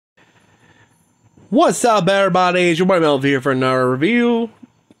What's up, everybody? It's your boy Melv here for another review.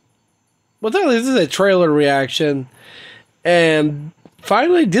 Well, technically, this is a trailer reaction. And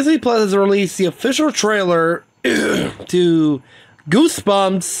finally, Disney Plus has released the official trailer to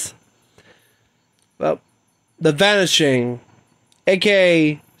Goosebumps, well, The Vanishing,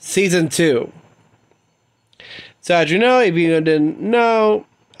 aka Season 2. So, as you know, if you didn't know,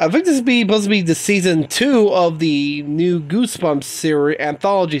 I think this is supposed to be the Season 2 of the new Goosebumps series,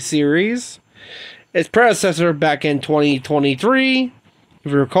 anthology series. Its predecessor back in 2023,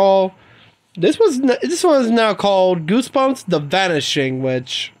 if you recall. This one is now called Goosebumps: The Vanishing,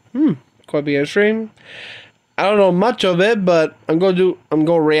 which quite be interesting. I don't know much of it, but I'm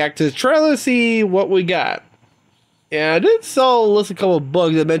gonna react to the trailer, see what we got. Yeah, I did list a couple of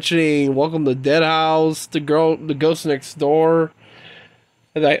books mentioning Welcome to Dead House, The Ghost Next Door.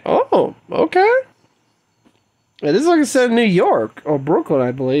 And oh, okay. And this is like I said in New York or Brooklyn,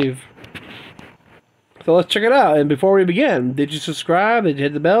 I believe. So let's check it out. And before we begin, did you subscribe? Did you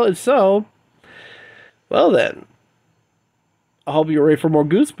hit the bell? If so, well then, I hope you're ready for more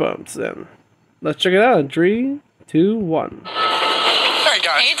Goosebumps then. Let's check it out in 3, 2, 1. Hey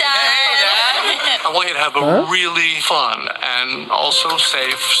guys. Hey Dad. I want you to have a really fun and also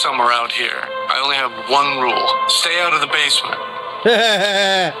safe summer out here. I only have one rule. Stay out of the basement.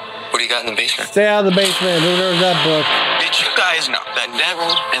 What do you got in the basement? Stay out of the basement. Who knows that book? Did you guys know that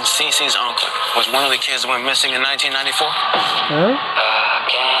Devil and Cece's uncle was one of the kids that went missing in 1994? Huh?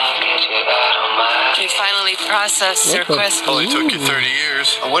 You finally processed the request. Only took you 30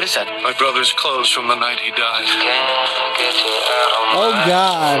 years. Oh, what is that? My brother's clothes from the night he died. Oh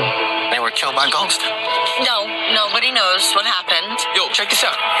God. They were killed by ghosts. No, nobody knows what happened. Yo, check this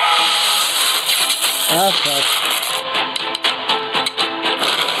out. Ah, fuck.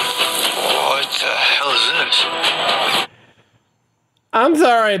 What the hell is this? I'm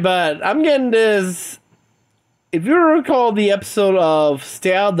sorry, but I'm getting this. If you recall the episode of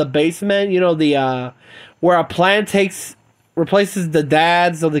Stay Out of the Basement, you know, the where a plant replaces the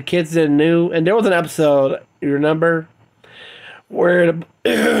dads of the kids that knew, and there was an episode, you remember, where where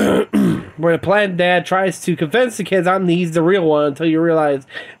the plant dad tries to convince the kids he's the real one until you realize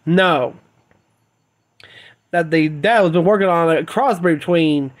no, that the dad has been working on a crossbreed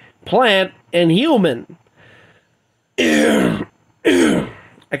between plant and human. I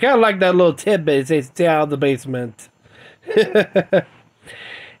kind of like that little tidbit. It says stay out of the basement.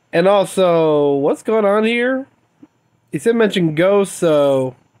 And also, what's going on here? He said mention ghosts,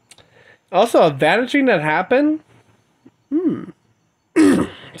 so... Also, a vanishing that happened?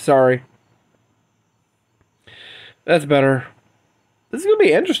 Sorry. That's better. This is going to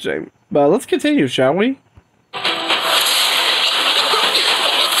be interesting. But let's continue, shall we?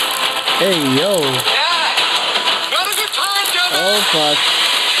 Hey, yo. Not a good time, Devin. Oh, fuck.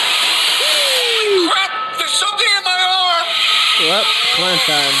 Crap! There's something in my arm. Well, plant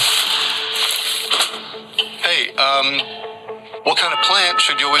time. Hey, what kind of plant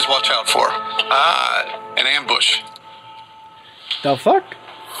should you always watch out for? An ambush. The fuck?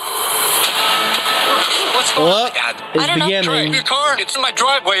 What's going Well, on, Dad? it's I don't know. Trey, beginning. your car? It's in my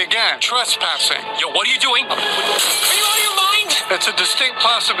driveway again. Trespassing. Yo, what are you doing? Are you out of your mind? It's a distinct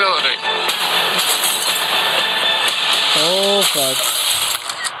possibility. Oh, fuck.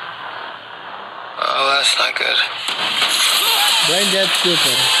 Oh, that's not good. Brain dead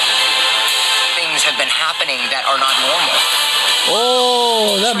stupid. Things have been happening that are not normal.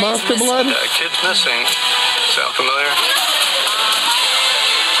 Oh, that monster blood? Kid's missing. Sound familiar?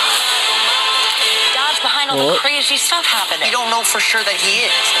 Dad's behind all the What? crazy stuff happening. We don't know for sure that he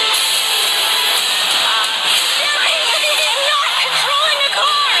is. I'm not controlling a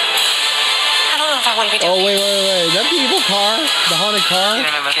car. I don't know if I want to be doing Oh, wait. Is that the evil car? The haunted You car? don't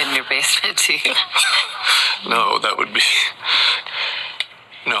have a kid in your basement, do you? No, that would be...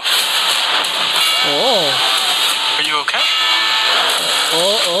 No. Oh. Are you okay?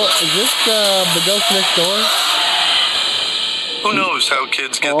 Oh, is this the ghost next door? Who knows how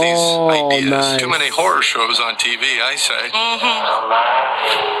kids get Oh, these ideas? nice. Too many horror shows on TV, I say.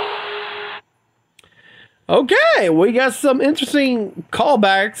 Okay, we got some interesting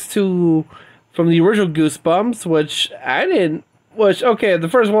callbacks from the original Goosebumps, which I didn't... okay, the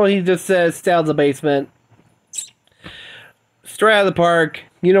first one he just says, stay out of the basement. Straight out of the park.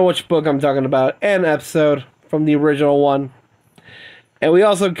 You know which book I'm talking about. And episode from the original one. And we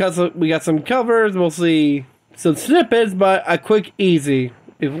also got some covers. We'll see some snippets, but a quick easy.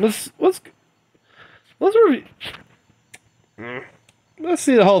 Let's review. Let's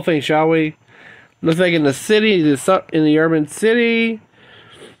see the whole thing, shall we? Looks like in the city, in the urban city.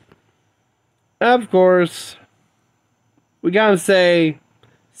 Of course, we gotta say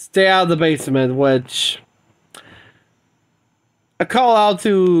Stay out of the basement, which a call out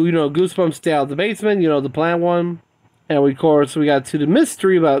to, Goosebumps, stay out of the basement, the plant one. And of course, we got to the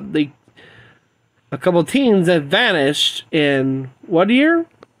mystery about a couple teens that vanished in what year?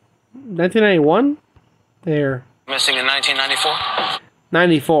 1991? There. Missing in 1994?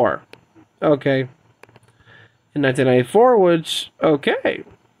 94. Okay. In 1994, which, okay.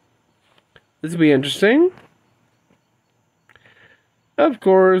 This will be interesting. Of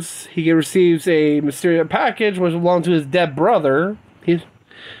course, he receives a mysterious package which belonged to his dead brother.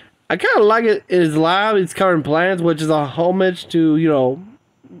 I kind of like it in his lab. He's covering plants, which is a homage to,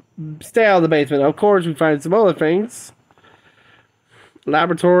 stay out of the basement. Of course, we find some other things.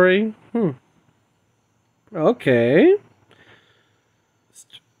 Laboratory. Okay.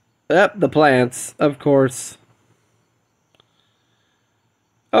 Yep, the plants, of course.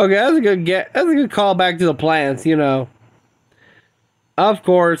 Okay, that's a good callback to the plants, Of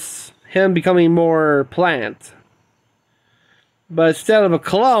course, him becoming more plant. But instead of a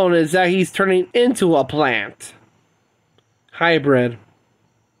clone, is that he's turning into a plant. Hybrid.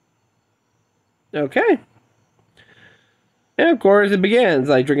 Okay. And of course, it begins,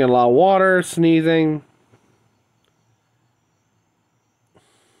 like drinking a lot of water, sneezing.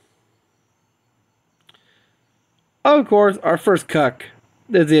 Of course, our first cuck.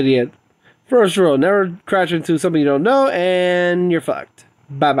 This idiot. First rule, never crash into something you don't know, and you're fucked.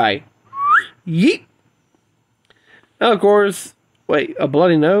 Bye-bye. Yeet. Of course, wait, a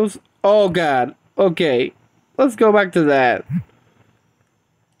bloody nose? Oh, God. Okay, let's go back to that.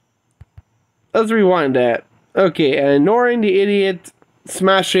 Let's rewind that. Okay, and ignoring the idiot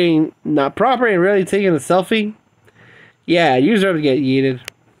smashing not proper and really taking a selfie. Yeah, you deserve to get yeeted.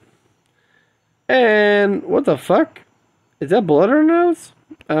 And what the fuck? Is that blood on her nose?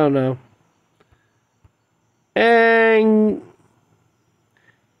 I don't know. And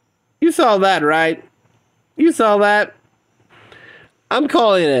you saw that, right? You saw that. I'm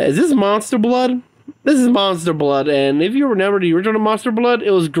calling it. Is this monster blood? This is monster blood, and if you remember the original monster blood,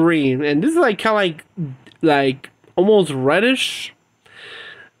 it was green, and this is like kind of like almost reddish.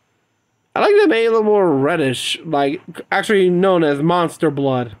 I like that made it a little more reddish, like actually known as monster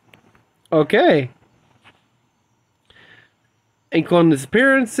blood. Okay. Including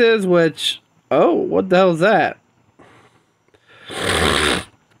disappearances, which, oh, what the hell is that?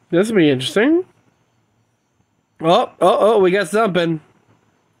 This will be interesting. Oh, we got something.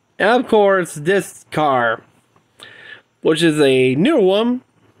 And of course, this car, which is a new one,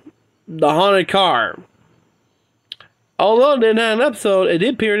 the haunted car. Although it didn't have an episode, it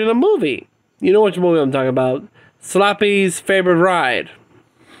did appear in a movie. You know which movie I'm talking about. Slappy's Favorite Ride.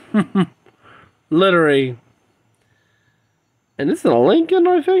 Literally. And this is a Lincoln,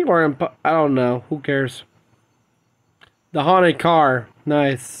 I think? Or I don't know. Who cares? The haunted car.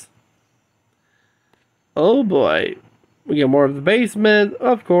 Nice. Oh boy. We get more of the basement,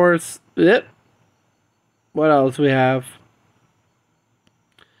 of course. Yep. What else we have?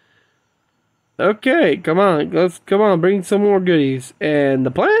 Okay, come on. Come on, bring some more goodies. And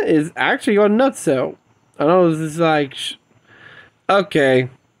the plant is actually going nuts, so. I know this is like... Okay.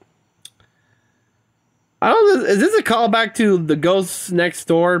 I don't know, is this a callback to The Ghosts Next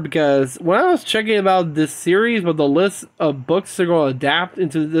Door? Because when I was checking about this series, with the list of books they're going to adapt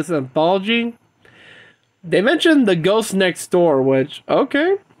into this anthology, they mentioned The Ghost Next Door, which,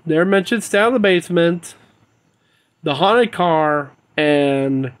 okay, they're mentioned Stay Out of the Basement, The Haunted Car,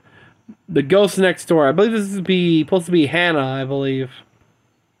 and The Ghost Next Door. I believe this is supposed to be Hannah, I believe.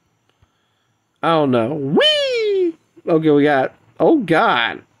 I don't know. Whee! Okay, we got, oh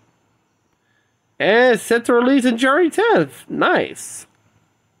God. And it's set to release on January 10th. Nice.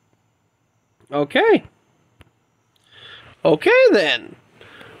 Okay. Okay, then.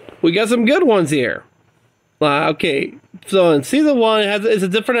 We got some good ones here. Okay. So in season 1, it's a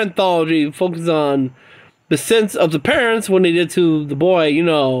different anthology. Focused on the sense of the parents when they did to the boy,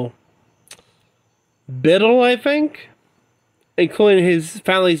 Biddle, I think. Including his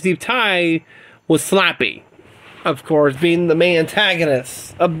family's deep tie with Slappy. Of course, being the main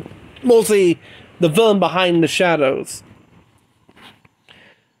antagonist. Mostly the villain behind the shadows.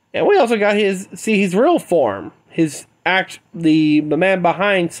 And we also got his real form. The man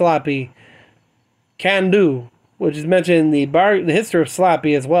behind Slappy, Can Do, which is mentioned in the history of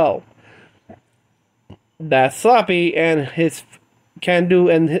Slappy as well. That Slappy and his Can Do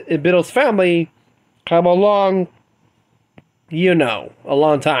and Biddle's family come along, a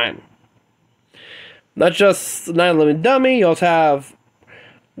long time. Not just Night of the Living Dummy, you also have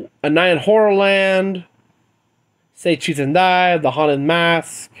A Night in Horrorland, Say Cheese and Die, The Haunted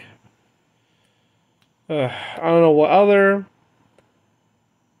Mask. I don't know what other.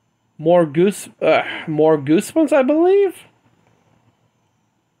 more Goosebumps, I believe.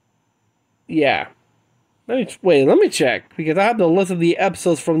 Yeah. Let me check because I have the list of the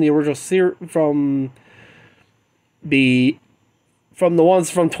episodes from the original series from the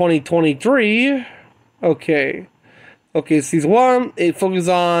ones from 2023. Okay. Okay, season 1, it focuses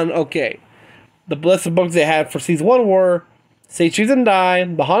on, the list of books they had for season 1 were Say Cheese and Die,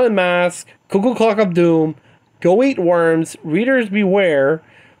 The Haunted Mask, Cuckoo Clock of Doom, Go Eat Worms, Readers Beware,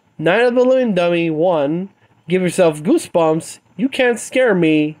 Night of the Living Dummy 1, Give Yourself Goosebumps, You Can't Scare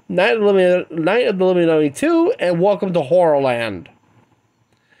Me, Night of the Living Dummy 2, and Welcome to Horrorland.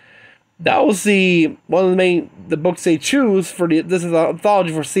 That was one of the books they choose for this is an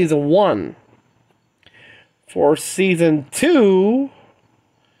anthology for season 1. For season 2,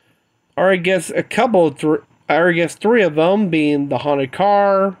 or I guess three of them being The Haunted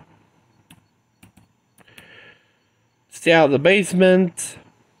Car, Stay Out of the Basement,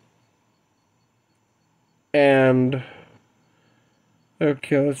 and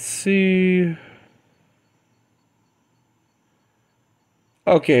let's see.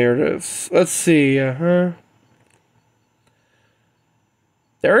 Okay, here it is. Let's see.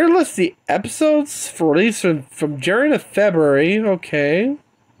 They already list the episodes for release from January to February. Okay.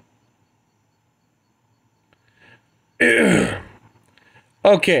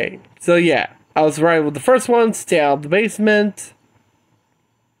 Okay, so yeah. I was right with the first one, Stay Out of the Basement.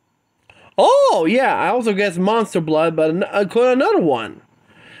 Oh, yeah, I also guessed Monster Blood, but I included another one.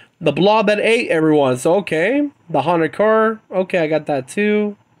 The Blob that ate everyone, so okay. The Haunted Car, okay, I got that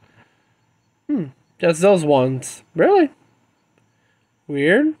too. Just those ones. Really?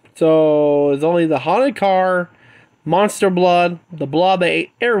 Weird. So it's only The Haunted Car, Monster Blood, The Blob that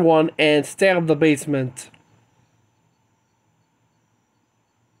ate everyone, and Stay Out of the Basement.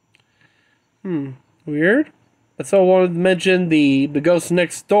 Weird. I still wanted to mention the Ghost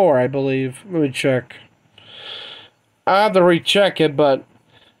Next Door, I believe. Let me check. I have to recheck it, but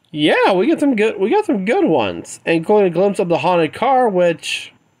yeah, we got some good ones, including a glimpse of the Haunted Car,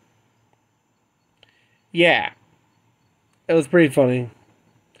 which, yeah, it was pretty funny.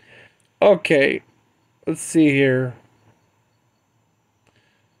 Okay, let's see here.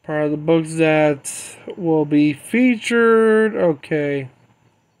 Part of the books that will be featured. Okay.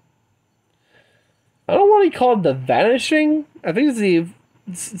 I don't want to call it The Vanishing. I think it's the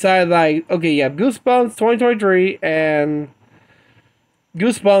side like, okay, yeah, Goosebumps 2023 and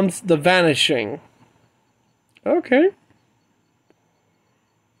Goosebumps The Vanishing. Okay.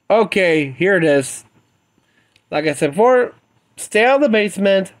 Okay, here it is. Like I said before, Stay Out of the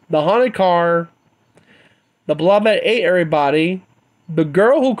Basement, The Haunted Car, The Blob that ate everybody, The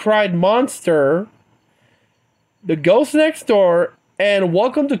Girl Who Cried Monster, The Ghost Next Door, and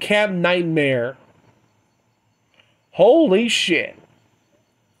Welcome to Camp Nightmare. Holy shit.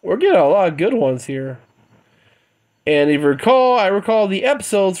 We're getting a lot of good ones here. And if you recall, I recall the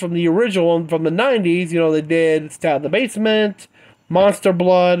episodes from the original one from the 90s. You know, they did Stay Out of the Basement, Monster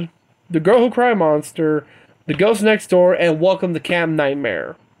Blood, The Girl Who Cried Monster, The Ghost Next Door, and Welcome to Camp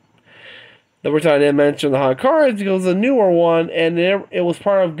Nightmare. The reason I didn't mention The Haunted Car is because it was a newer one, and it was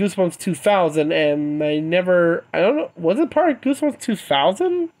part of Goosebumps 2000, and I don't know, was it part of Goosebumps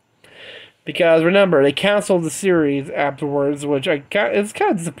 2000? Because remember, they canceled the series afterwards, which it's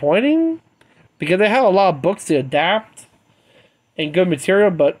kind of disappointing. Because they have a lot of books to adapt and good material,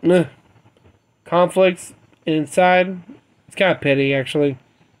 but conflicts inside. It's kind of pity, actually.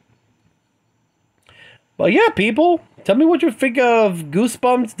 But yeah, people, tell me what you think of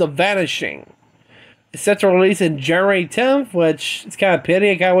Goosebumps The Vanishing. It's set to release in January 10th, which is kind of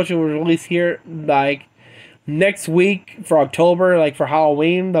pity. I kind of wish it would release here, like, next week for October, like for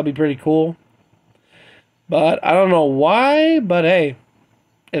Halloween. That'd be pretty cool. But I don't know why, but hey,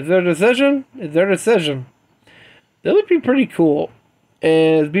 it's their decision. It's their decision. That would be pretty cool.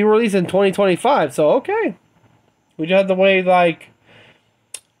 And it'd be released in 2025, so okay. We just have to wait like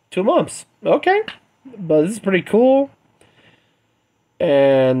 2 months. Okay. But this is pretty cool.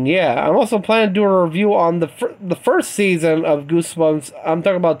 And yeah, I'm also planning to do a review on the first season of Goosebumps. I'm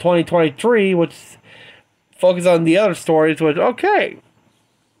talking about 2023, which focus on the other stories, which, okay,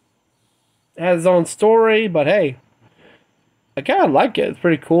 it has its own story, but hey, I kind of like it. It's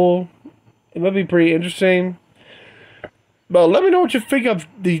pretty cool. It might be pretty interesting. But let me know what you think of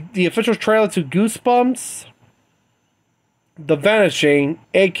the official trailer to Goosebumps The Vanishing,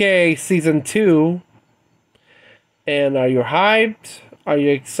 aka Season 2. And are you hyped? Are you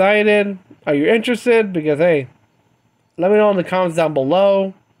excited? Are you interested? Because hey, let me know in the comments down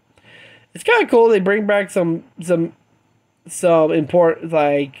below. It's kind of cool. They bring back some important,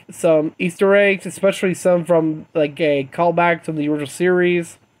 like, some Easter eggs, especially some from, like, a callback to the original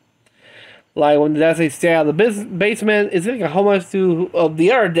series. Like when the dad says stay out of the basement, it's like a homage to of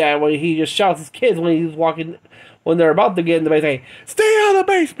the other dad when he just shouts his kids when he's walking, when they're about to get in the basement, stay out of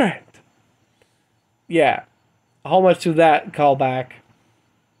the basement. Yeah, a homage to that callback.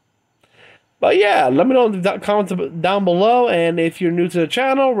 But yeah, let me know in the comments down below, and if you're new to the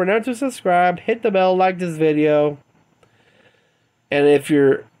channel, remember to subscribe, hit the bell, like this video, and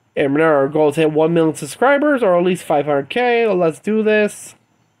remember our goal is to hit 1 million subscribers or at least 500k. Let's do this.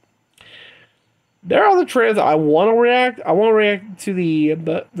 There are other trailers I want to react. I want to react to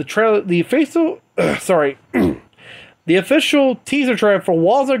the trailer, the official, sorry, the official teaser trailer for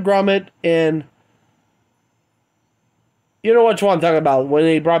Wallace and Gromit, and you know which one I'm talking about, when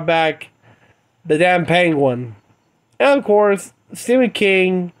they brought back the damn penguin, and of course Stephen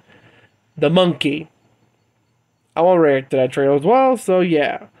King, the monkey. I want to react to that trailer as well. So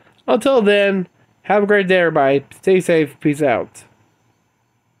yeah, until then, have a great day, everybody. Stay safe. Peace out.